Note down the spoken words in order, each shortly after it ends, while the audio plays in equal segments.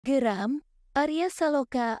Geram, Arya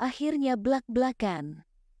Saloka Akhirnya BLAK BLAKAN.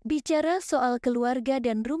 Bicara Soal Keluarga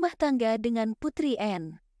dan Rumah Tangga dengan Putri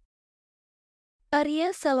Anne.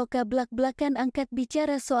 Arya Saloka BLAK BLAKAN angkat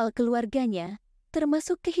bicara soal keluarganya,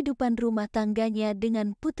 termasuk kehidupan rumah tangganya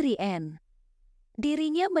dengan Putri Anne.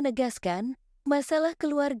 Dirinya menegaskan, masalah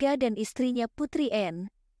keluarga dan istrinya Putri Anne,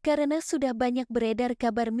 karena sudah banyak beredar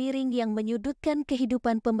kabar miring yang menyudutkan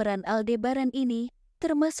kehidupan pemeran Aldebaran ini,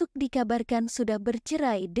 termasuk dikabarkan sudah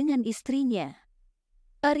bercerai dengan istrinya.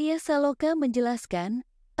 Arya Saloka menjelaskan,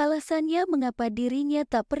 alasannya mengapa dirinya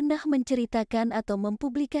tak pernah menceritakan atau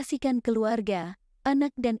mempublikasikan keluarga, anak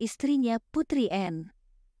dan istrinya Putri Anne.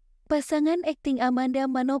 Pasangan akting Amanda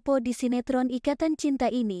Manopo di sinetron Ikatan Cinta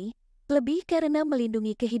ini, lebih karena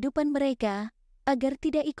melindungi kehidupan mereka, agar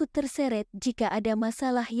tidak ikut terseret jika ada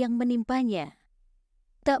masalah yang menimpanya.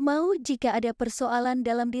 Tak mau jika ada persoalan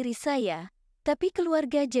dalam diri saya, tapi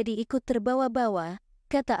keluarga jadi ikut terbawa-bawa,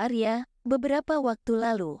 kata Arya beberapa waktu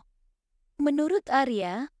lalu. Menurut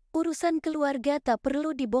Arya, urusan keluarga tak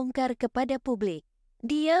perlu dibongkar kepada publik.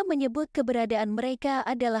 Dia menyebut keberadaan mereka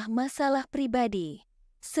adalah masalah pribadi.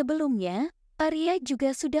 Sebelumnya, Arya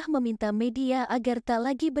juga sudah meminta media agar tak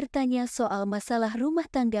lagi bertanya soal masalah rumah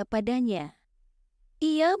tangga padanya.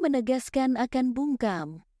 Ia menegaskan akan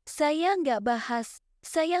bungkam, saya nggak bahas.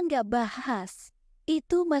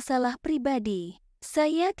 Itu masalah pribadi.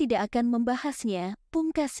 Saya tidak akan membahasnya,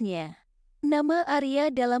 pungkasnya. Nama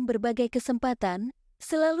Arya dalam berbagai kesempatan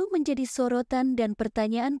selalu menjadi sorotan dan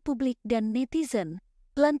pertanyaan publik dan netizen,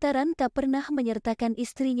 lantaran tak pernah menyertakan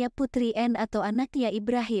istrinya Putri Anne atau anaknya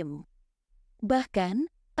Ibrahim. Bahkan,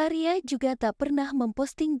 Arya juga tak pernah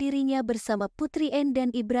memposting dirinya bersama Putri Anne dan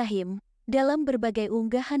Ibrahim dalam berbagai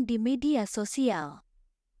unggahan di media sosial.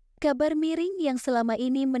 Kabar miring yang selama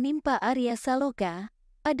ini menimpa Arya Saloka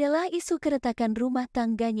adalah isu keretakan rumah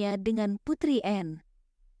tangganya dengan Putri Anne.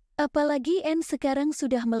 Apalagi Anne sekarang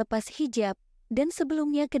sudah melepas hijab dan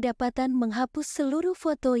sebelumnya kedapatan menghapus seluruh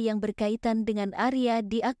foto yang berkaitan dengan Arya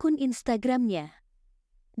di akun Instagramnya.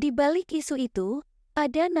 Di balik isu itu,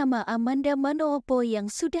 ada nama Amanda Manopo yang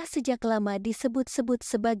sudah sejak lama disebut-sebut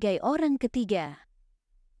sebagai orang ketiga.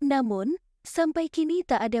 Namun, sampai kini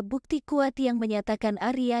tak ada bukti kuat yang menyatakan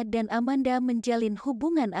Arya dan Amanda menjalin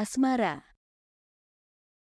hubungan asmara.